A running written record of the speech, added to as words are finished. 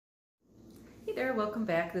Hey there, welcome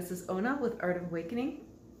back. This is Ona with Art of Awakening,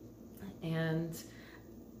 and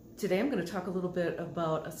today I'm going to talk a little bit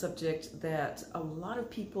about a subject that a lot of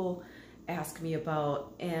people ask me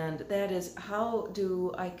about, and that is, how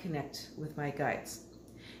do I connect with my guides?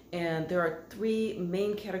 And there are three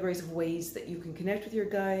main categories of ways that you can connect with your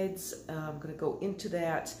guides. I'm going to go into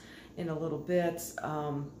that in a little bit.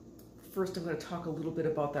 First, I'm going to talk a little bit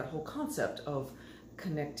about that whole concept of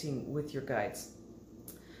connecting with your guides.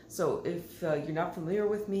 So if you're not familiar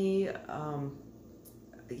with me,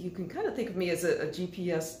 you can kind of think of me as a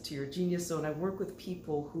GPS to your genius zone. I work with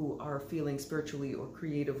people who are feeling spiritually or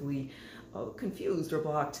creatively confused or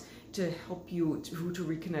blocked, to help you to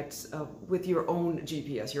reconnect with your own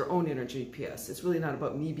GPS, your own inner GPS. It's really not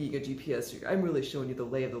about me being a GPS. I'm really showing you the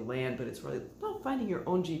lay of the land, but it's really about finding your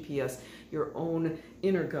own GPS, your own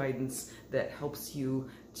inner guidance that helps you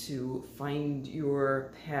to find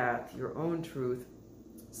your path, your own truth,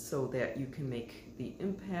 so that you can make the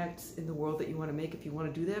impact in the world that you want to make, if you want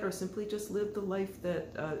to do that, or simply just live the life that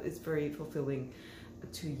is very fulfilling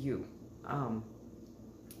to you.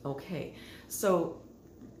 Okay, so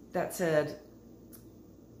that said,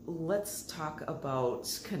 let's talk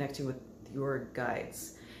about connecting with your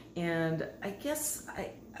guides. And I guess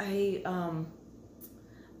the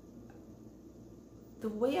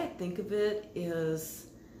way I think of it is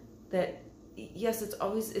that yes,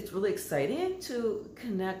 it's really exciting to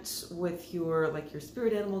connect with your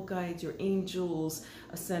spirit animal guides, your angels,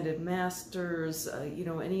 ascended masters,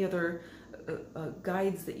 any other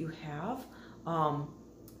guides that you have.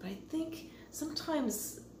 But I think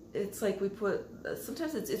sometimes it's like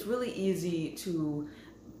sometimes it's really easy to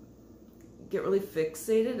get really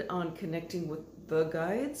fixated on connecting with the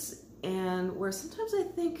guides, and where sometimes I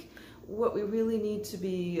think what we really need to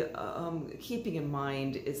be keeping in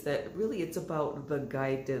mind is that really it's about the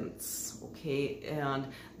guidance, okay? And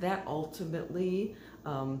that ultimately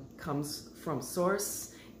comes from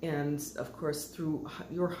Source, and of course through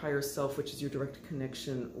your higher self, which is your direct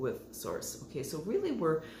connection with Source. Okay, so really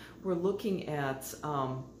we're looking at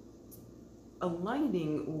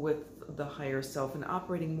aligning with the higher self and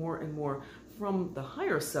operating more and more from the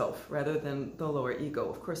higher self rather than the lower ego.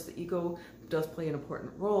 Of course, the ego does play an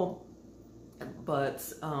important role,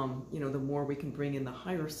 but the more we can bring in the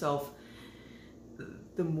higher self,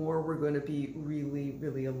 the more we're going to be really,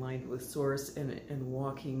 really aligned with Source and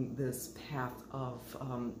walking this path of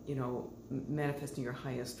manifesting your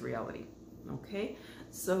highest reality. Okay,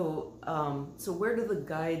 so where do the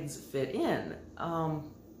guides fit in?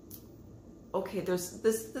 Okay,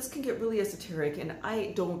 this can get really esoteric, and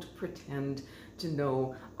I don't pretend to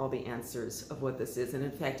know all the answers of what this is. And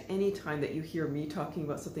in fact, anytime that you hear me talking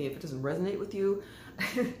about something, if it doesn't resonate with you,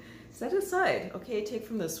 set it aside. Okay, take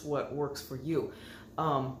from this what works for you,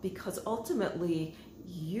 because ultimately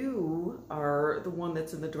you are the one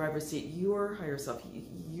that's in the driver's seat. Your higher self,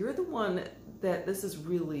 you're the one that this is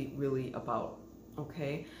really, really about.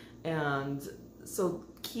 Okay, and so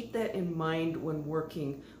keep that in mind when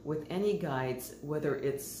working with any guides, whether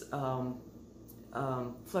it's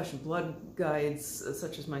flesh and blood guides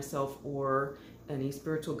such as myself, or any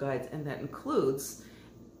spiritual guides, and that includes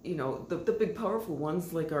the big powerful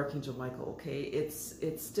ones like Archangel Michael. Okay, it's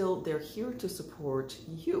still, they're here to support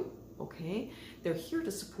you. Okay, they're here to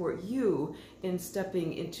support you in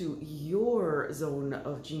stepping into your zone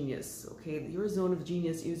of genius. Okay, your zone of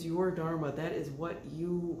genius is your dharma. That is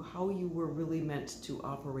how you were really meant to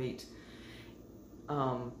operate.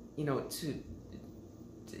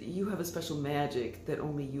 You have a special magic that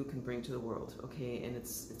only you can bring to the world. Okay, and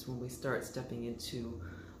it's when we start stepping into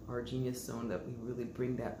our genius zone that we really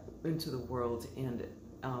bring that into the world, and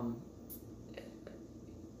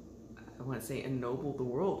I want to say ennoble the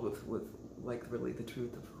world with like really the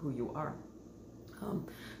truth of who you are.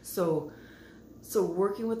 So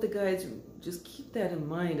working with the guides, just keep that in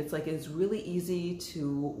mind. It's like, it's really easy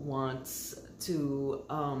to want to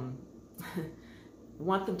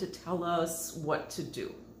want them to tell us what to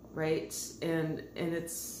do, right? And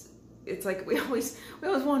it's like we always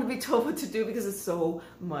want to be told what to do, because it's so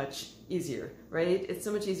much easier, right? It's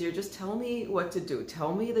so much easier. Just tell me what to do.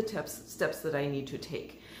 Tell me the steps that I need to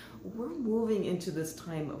take. We're moving into this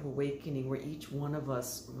time of awakening where each one of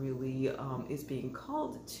us really is being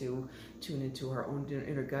called to tune into our own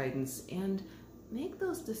inner guidance and make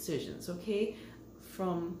those decisions, okay,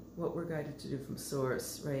 from what we're guided to do from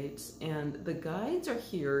Source, right? And the guides are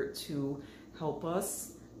here to help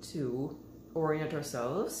us to orient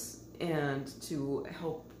ourselves and to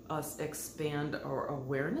help us expand our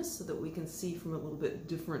awareness so that we can see from a little bit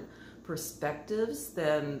different perspectives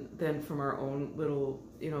than from our own little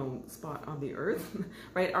spot on the earth.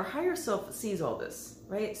 Right? Our higher self sees all this,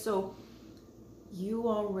 right? So you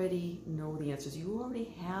already know the answers. You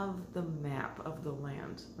already have the map of the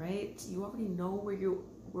land, right? You already know where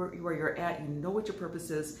you're at. You know what your purpose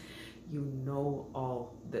is. You know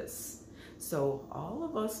all this. So all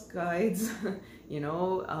of us guides, you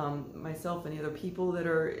know, myself, any other people that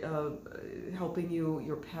are helping you,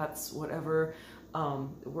 your pets, whatever,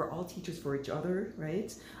 we're all teachers for each other,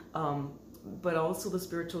 right? But also the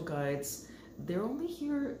spiritual guides, they're only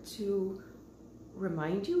here to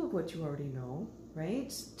remind you of what you already know,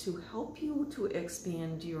 right? To help you to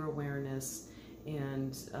expand your awareness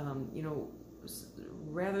and, you know,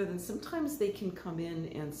 rather than sometimes they can come in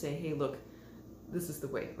and say, hey, look, this is the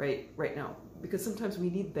way, right now. Because sometimes we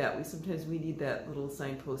need that. Sometimes we need that little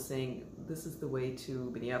signpost saying, this is the way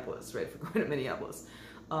to Minneapolis, right? If we're going to Minneapolis.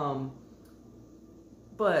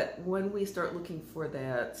 But when we start looking for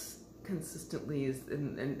that consistently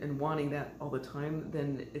and wanting that all the time,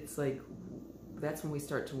 then it's like, that's when we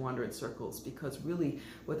start to wander in circles, because really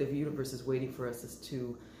what the universe is waiting for us is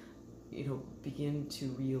to, you know, begin to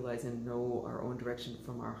realize and know our own direction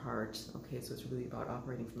from our heart. Okay, so it's really about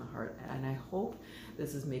operating from the heart, and I hope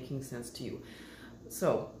this is making sense to you.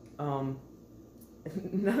 So now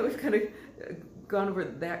that we've kind of gone over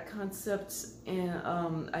that concept, and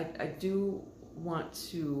I do want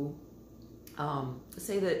to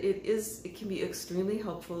say that it can be extremely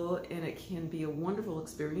helpful, and it can be a wonderful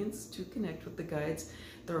experience to connect with the guides.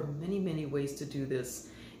 There are many, many ways to do this.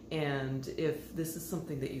 And if this is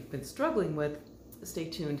something that you've been struggling with, stay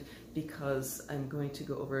tuned, because I'm going to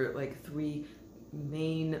go over like 3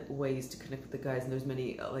 main ways to connect with the guides, and there's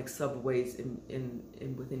many like sub ways in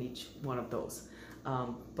within each one of those.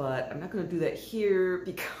 But I'm not going to do that here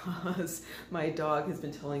because my dog has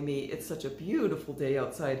been telling me it's such a beautiful day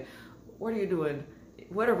outside. What are you doing?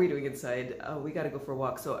 What are we doing inside? We got to go for a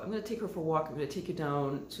walk. So I'm going to take her for a walk. I'm going to take you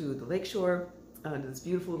down to the lakeshore, to this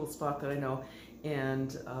beautiful little spot that I know.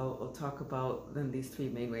 And I'll talk about then these 3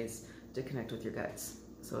 main ways to connect with your guides.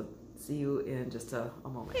 So see you in just a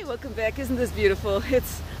moment. Hey, welcome back. Isn't this beautiful?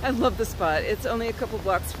 I love the spot. It's only a couple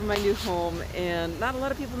blocks from my new home, and not a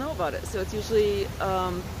lot of people know about it. So it's usually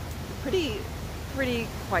pretty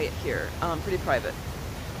quiet here, pretty private.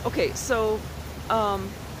 Okay, so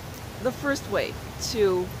the first way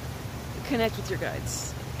to connect with your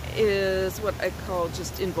guides is what I call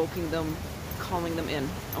just invoking them, calling them in,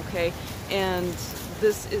 okay? And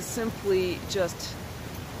this is simply just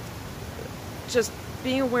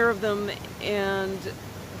being aware of them and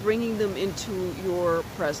bringing them into your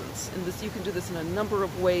presence. And this, you can do this in a number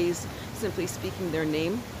of ways. Simply speaking their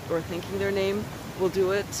name or thinking their name will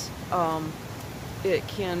do it. It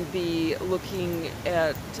can be looking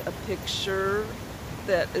at a picture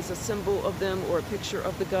that is a symbol of them or a picture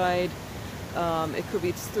of the guide. It could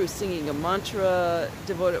be through singing a mantra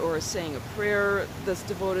devoted, or saying a prayer that's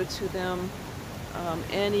devoted to them.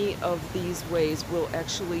 Any of these ways will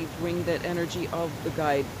actually bring that energy of the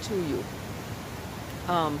guide to you.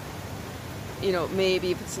 You know,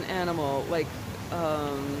 maybe if it's an animal, like,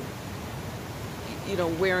 you know,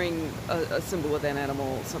 wearing a symbol of that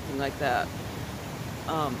animal, something like that.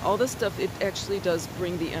 All this stuff, it actually does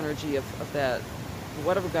bring the energy of that,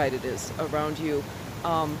 whatever guide it is, around you.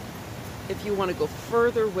 If you want to go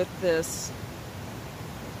further with this,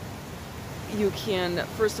 you can,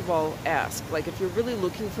 first of all, ask. Like, if you're really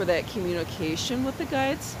looking for that communication with the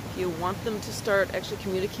guides, if you want them to start actually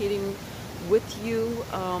communicating with you,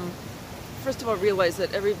 first of all, realize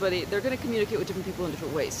that they're going to communicate with different people in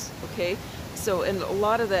different ways, okay? So, and a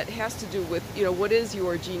lot of that has to do with, you know, what is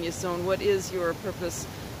your genius zone? What is your purpose?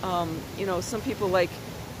 You know, some people like,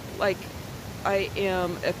 I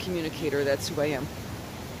am a communicator. That's who I am.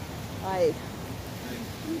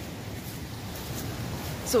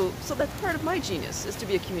 So that's part of my genius, is to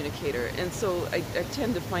be a communicator. And so I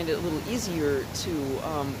tend to find it a little easier to,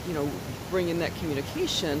 you know, bring in that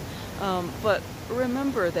communication. But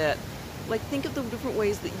remember that, like, think of the different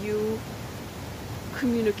ways that you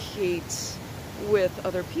communicate with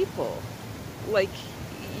other people. Like,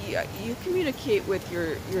 you communicate with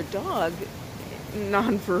your dog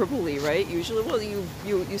non-verbally, right? Usually, well,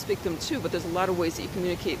 you speak to them too, but there's a lot of ways that you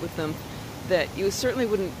communicate with them that you certainly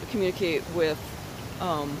wouldn't communicate with,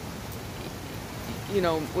 you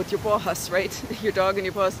know, with your boss, right? Your dog and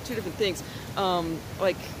your boss, 2 different things.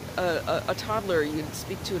 Like a toddler you'd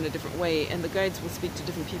speak to in a different way, and the guides will speak to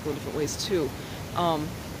different people in different ways too.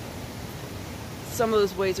 Some of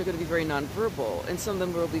those ways are going to be very nonverbal, and some of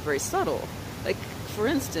them will be very subtle. Like, for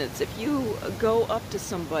instance, if you go up to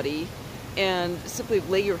somebody and simply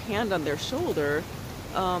lay your hand on their shoulder,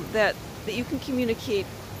 that you can communicate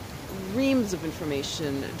reams of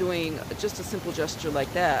information doing just a simple gesture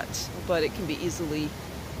like that, but it can be easily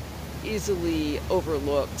easily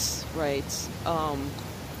overlooked, right?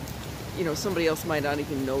 You know, somebody else might not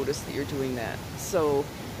even notice that you're doing that. So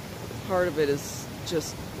part of it is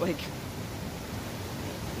just like,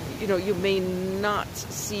 you know, you may not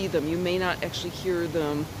see them, you may not actually hear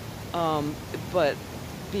them, but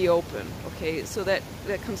be open, okay? So that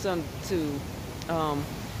comes down to,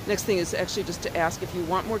 next thing is actually just to ask if you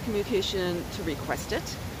want more communication, to request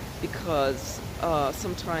it, because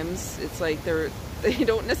sometimes it's like they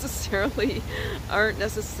aren't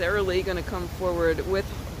necessarily going to come forward with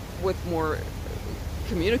more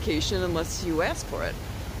communication unless you ask for it.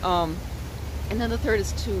 And then the third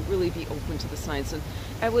is to really be open to the signs. And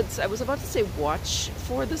I was about to say watch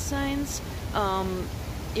for the signs,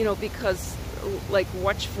 you know, because like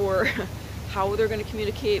watch for how they're going to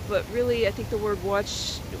communicate, but really I think the word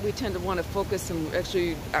watch, we tend to want to focus and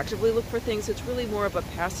actually actively look for things. It's really more of a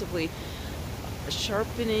passively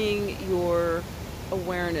sharpening your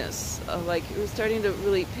awareness, like you're starting to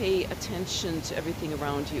really pay attention to everything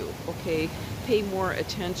around you, okay? Pay more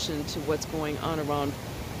attention to what's going on around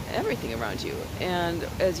everything around you. And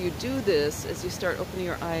as you do this, as you start opening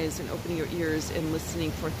your eyes and opening your ears and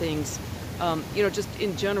listening for things, you know, just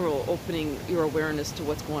in general opening your awareness to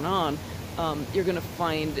what's going on, you're going to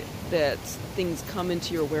find that things come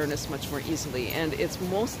into your awareness much more easily. And it's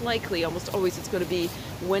most likely, almost always, it's going to be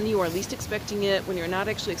when you are least expecting it, when you're not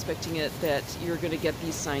actually expecting it, that you're going to get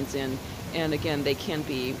these signs in. And again, they can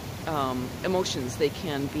be emotions, they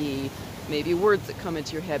can be maybe words that come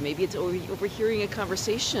into your head, maybe it's overhearing a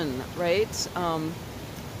conversation, right?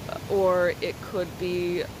 Or it could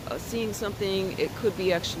be seeing something, it could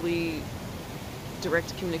be actually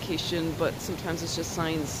direct communication, but sometimes it's just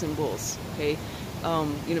signs, symbols, okay?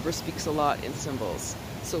 Universe speaks a lot in symbols,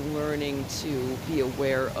 so learning to be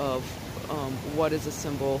aware of what is a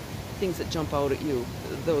symbol, things that jump out at you,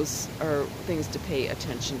 those are things to pay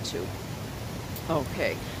attention to.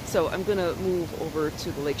 Okay, so I'm going to move over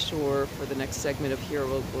to the lakeshore for the next segment of here.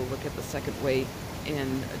 We'll look at the second way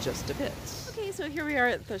in just a bit. Okay, so here we are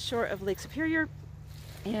at the shore of Lake Superior.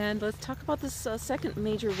 And let's talk about this second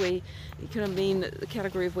major way, kind of main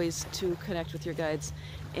category of ways to connect with your guides.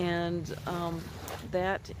 And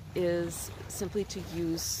that is simply to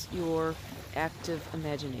use your active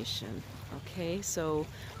imagination. Okay, so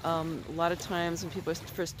a lot of times when people are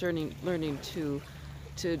first learning to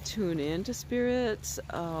tune in to spirits,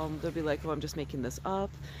 they'll be like, oh, I'm just making this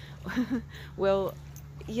up. Well,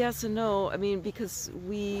 yes and no. I mean, because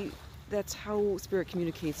that's how spirit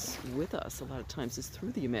communicates with us a lot of times, is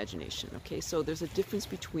through the imagination. Okay, so there's a difference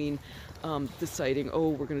between deciding, oh,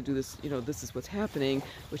 we're going to do this, you know, this is what's happening,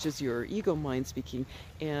 which is your ego mind speaking,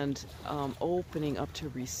 and opening up to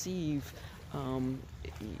receive,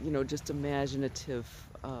 you know, just imaginative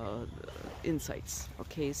insights.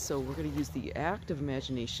 Okay, so we're going to use the active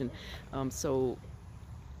imagination. So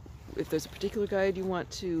if there's a particular guide you want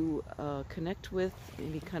to connect with,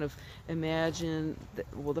 maybe kind of imagine that,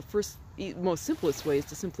 well, the first, most simplest way is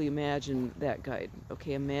to simply imagine that guide.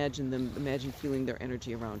 Okay, imagine them, imagine feeling their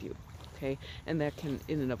energy around you. Okay, and that can,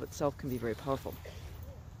 in and of itself, can be very powerful.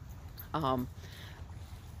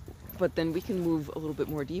 But then we can move a little bit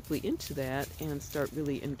more deeply into that and start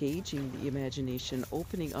really engaging the imagination,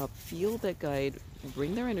 opening up, feel that guide,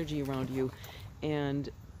 bring their energy around you, and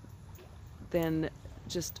then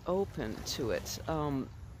just open to it. I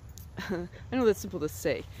know that's simple to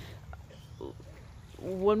say.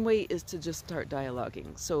 One way is to just start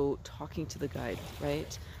dialoguing, so talking to the guide,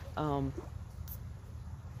 right? And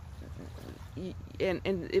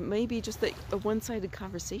it may be just like a one-sided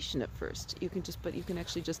conversation at first. But you can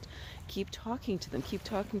actually just keep talking to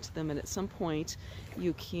them, and at some point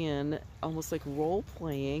you can, almost like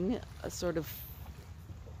role-playing, a sort of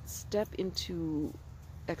step into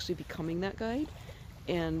actually becoming that guide.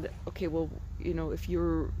 And okay, well, you know, if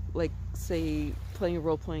you're like, say, playing a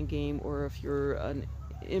role-playing game, or if you're an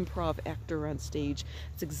improv actor on stage,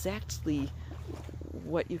 it's exactly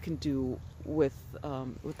what you can do with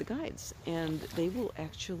the guides, and they will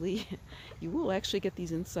actually, you will actually get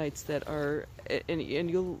these insights that are, and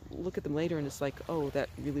you'll look at them later, and it's like, oh, that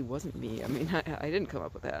really wasn't me. I mean, I didn't come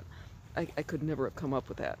up with that. I could never have come up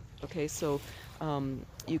with that. Okay, so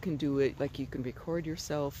you can do it, like you can record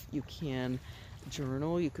yourself, you can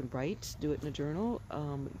journal, you can write, do it in a journal.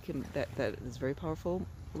 That is a very powerful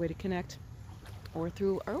way to connect, or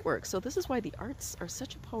through artwork. So this is why the arts are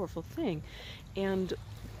such a powerful thing, and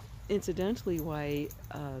incidentally why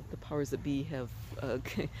the powers that be have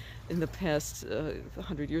in the past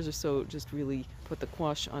 100 years or so just really put the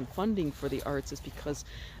quash on funding for the arts, is because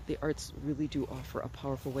the arts really do offer a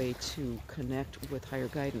powerful way to connect with higher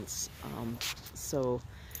guidance. So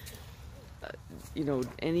you know,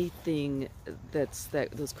 anything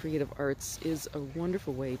those creative arts is a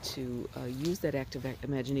wonderful way to use that active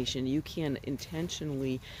imagination. You can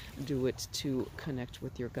intentionally do it to connect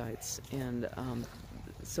with your guides, and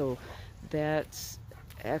so that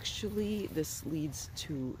actually this leads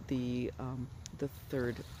to the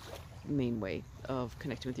third main way of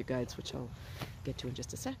connecting with your guides, which I'll get to in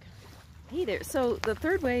just a sec. Hey there. So the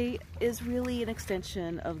third way is really an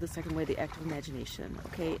extension of the second way, the active imagination,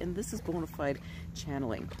 okay? And this is bona fide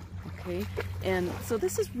channeling, okay? And so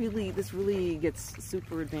this really gets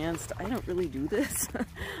super advanced. I don't really do this,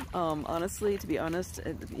 honestly, to be honest.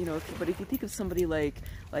 You know, but if you think of somebody like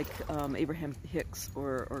Abraham Hicks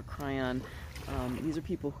or Cryon, these are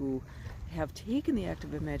people who have taken the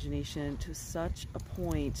active imagination to such a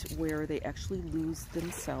point where they actually lose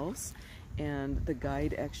themselves, and the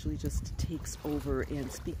guide actually just takes over and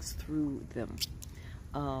speaks through them.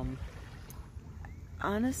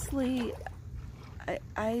 Honestly,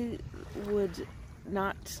 I would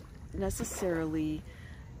not necessarily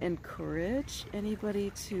encourage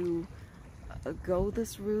anybody to go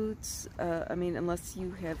this route. I mean, unless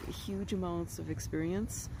you have huge amounts of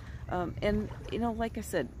experience. And, you know, like I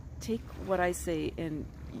said, take what I say, and,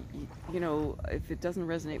 you know, if it doesn't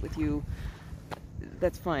resonate with you,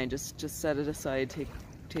 that's fine. Just set it aside.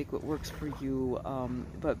 Take what works for you.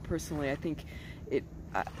 But personally, I think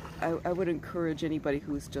I would encourage anybody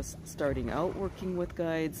who's just starting out working with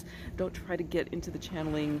guides, don't try to get into the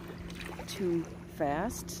channeling too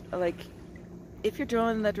fast. Like, if you're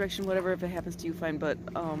drawn in that direction, whatever, if it happens to you, fine. But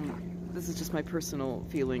this is just my personal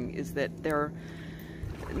feeling, is that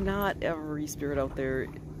not every spirit out there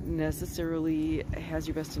necessarily has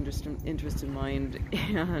your best interest in mind,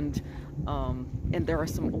 and there are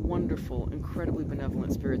some wonderful, incredibly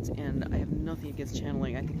benevolent spirits, and I have nothing against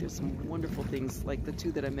channeling. I think there's some wonderful things, like the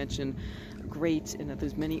two that I mentioned, great, and that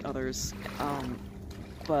there's many others,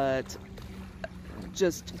 but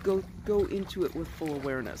just go into it with full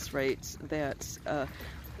awareness, right? That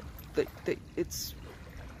it's,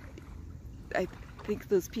 I think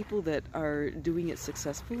those people that are doing it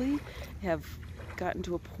successfully have gotten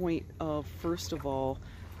to a point of, first of all,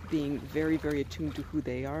 being very, very attuned to who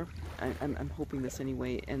they are. I'm hoping this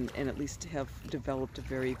anyway, and at least have developed a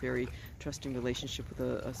very, very trusting relationship with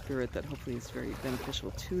a spirit that hopefully is very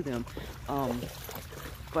beneficial to them.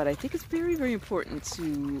 But I think it's very, very important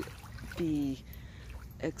to be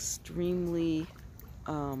extremely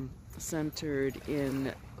centered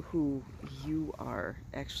in who you are,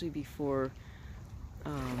 actually, before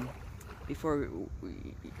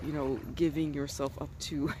you know, giving yourself up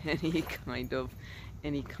to any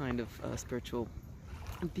kind of spiritual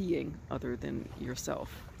being other than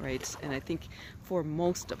yourself, right? And I think for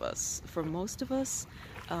most of us,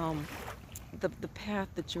 the path,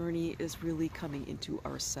 the journey is really coming into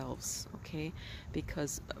ourselves, okay?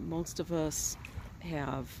 Because most of us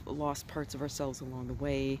have lost parts of ourselves along the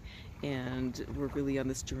way, and we're really on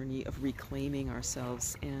this journey of reclaiming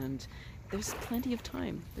ourselves, and there's plenty of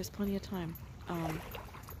time.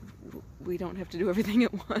 We don't have to do everything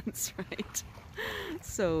at once, right?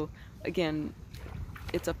 So again,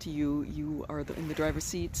 it's up to you. You are in the driver's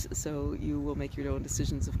seat, so you will make your own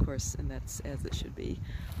decisions, of course, and that's as it should be.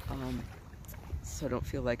 So don't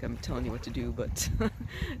feel like I'm telling you what to do, but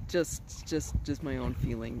just my own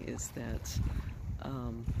feeling is that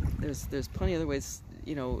there's plenty of other ways,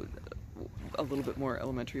 you know, a little bit more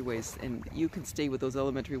elementary ways, and you can stay with those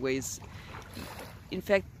elementary ways. In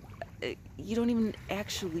fact, you don't even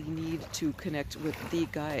actually need to connect with the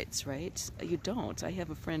guides, right? You don't. I have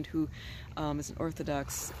a friend who is an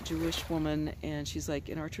Orthodox Jewish woman, and she's like,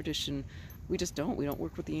 in our tradition, we don't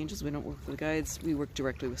work with the angels, we don't work with the guides, we work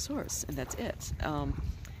directly with Source, and that's it.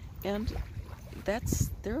 And that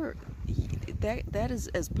is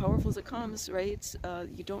as powerful as it comes, right?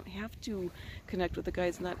 You don't have to connect with the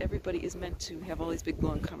guides. Not everybody is meant to have all these big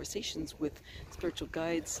long conversations with spiritual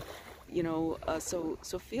guides, you know. So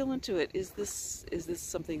feel into it. Is this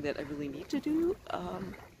something that I really need to do,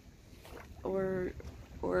 or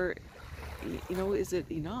you know, is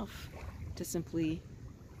it enough to simply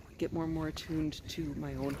get more and more attuned to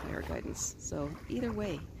my own higher guidance? So either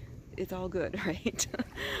way, it's all good, right?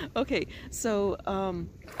 Okay, so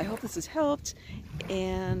I hope this has helped,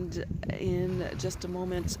 and in just a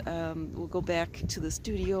moment we'll go back to the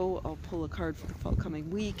studio. I'll pull a card for the coming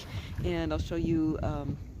week, and I'll show you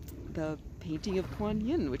the painting of Kuan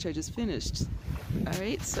Yin, which I just finished.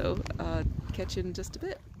 Alright, so catch you in just a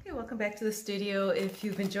bit. Okay, welcome back to the studio. If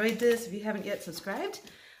you've enjoyed this, if you haven't yet subscribed,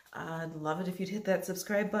 I'd love it if you'd hit that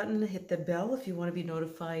subscribe button, hit the bell if you want to be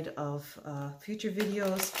notified of future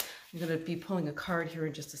videos. I'm going to be pulling a card here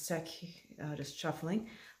in just a sec, just shuffling.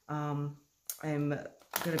 I'm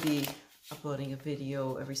going to be uploading a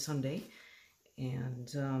video every Sunday, and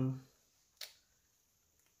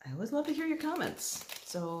I always love to hear your comments.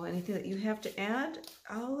 So anything that you have to add,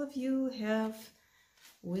 all of you have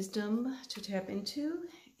wisdom to tap into,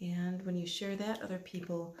 and when you share that, other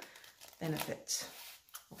people benefit.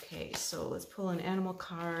 Okay, so let's pull an animal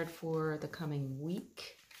card for the coming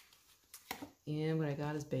week. And what I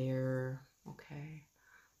got is bear. Okay,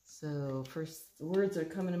 so first words that are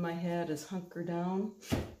coming in my head is hunker down.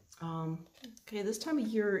 Okay, this time of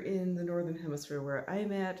year in the Northern Hemisphere where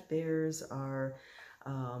I'm at, bears are,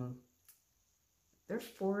 they're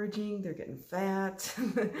foraging, they're getting fat,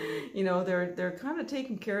 you know, they're kind of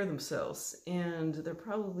taking care of themselves, and they're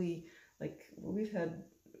probably, like, we've had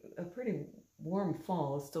a pretty warm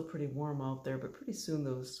fall. It's still pretty warm out there, but pretty soon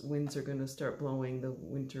those winds are going to start blowing. The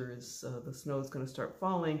winter is, the snow is going to start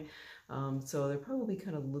falling. So they're probably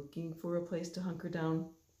kind of looking for a place to hunker down.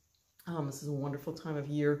 This is a wonderful time of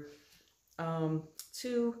year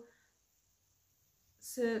to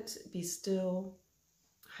sit, be still,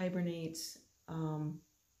 hibernate.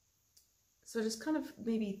 So just kind of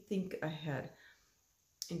maybe think ahead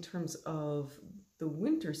in terms of the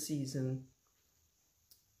winter season.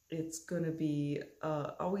 It's going to be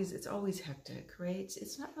it's always hectic, right?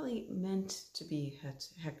 It's not really meant to be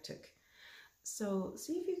hectic. So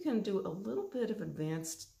see if you can do a little bit of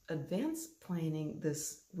advanced planning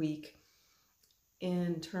this week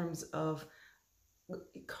in terms of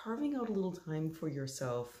carving out a little time for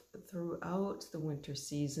yourself throughout the winter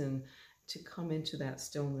season to come into that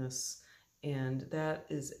stillness. And that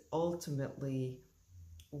is ultimately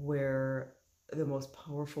where the most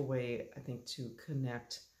powerful way, I think, to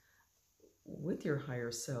connect with your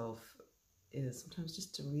higher self is sometimes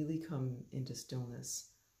just to really come into stillness.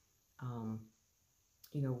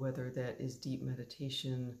 You know, whether that is deep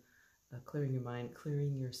meditation, clearing your mind,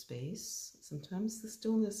 clearing your space. Sometimes the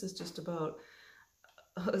stillness is just about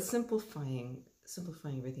simplifying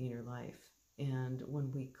everything in your life. And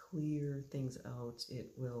when we clear things out,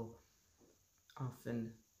 it will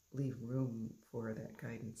often leave room for that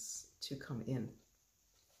guidance to come in.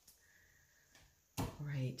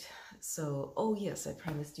 Right, so, oh yes, I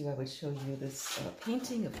promised you I would show you this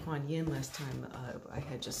painting of Kuan Yin last time I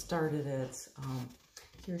had just started it.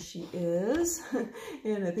 Here she is,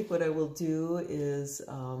 and I think what I will do is,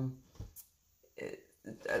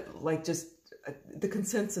 the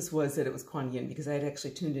consensus was that it was Kuan Yin, because I had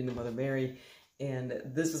actually tuned into Mother Mary, and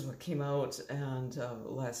this is what came out, and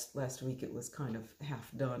last week it was kind of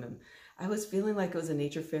half done, and I was feeling like it was a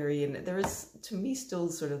nature fairy, and there is, to me, still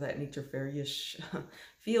sort of that nature fairy-ish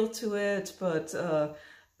feel to it, but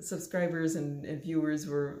subscribers and viewers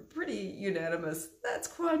were pretty unanimous. That's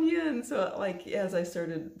Kuan Yin. So, like, as I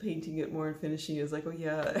started painting it more and finishing it, I was like, oh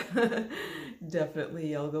yeah,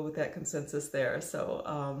 definitely, I'll go with that consensus there.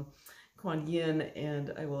 So, Kuan Yin,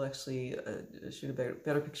 and I will actually shoot a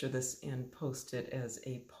better picture of this and post it as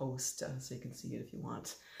a post so you can see it if you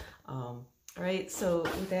want. All right, so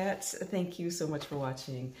with that, thank you so much for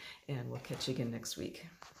watching, and we'll catch you again next week.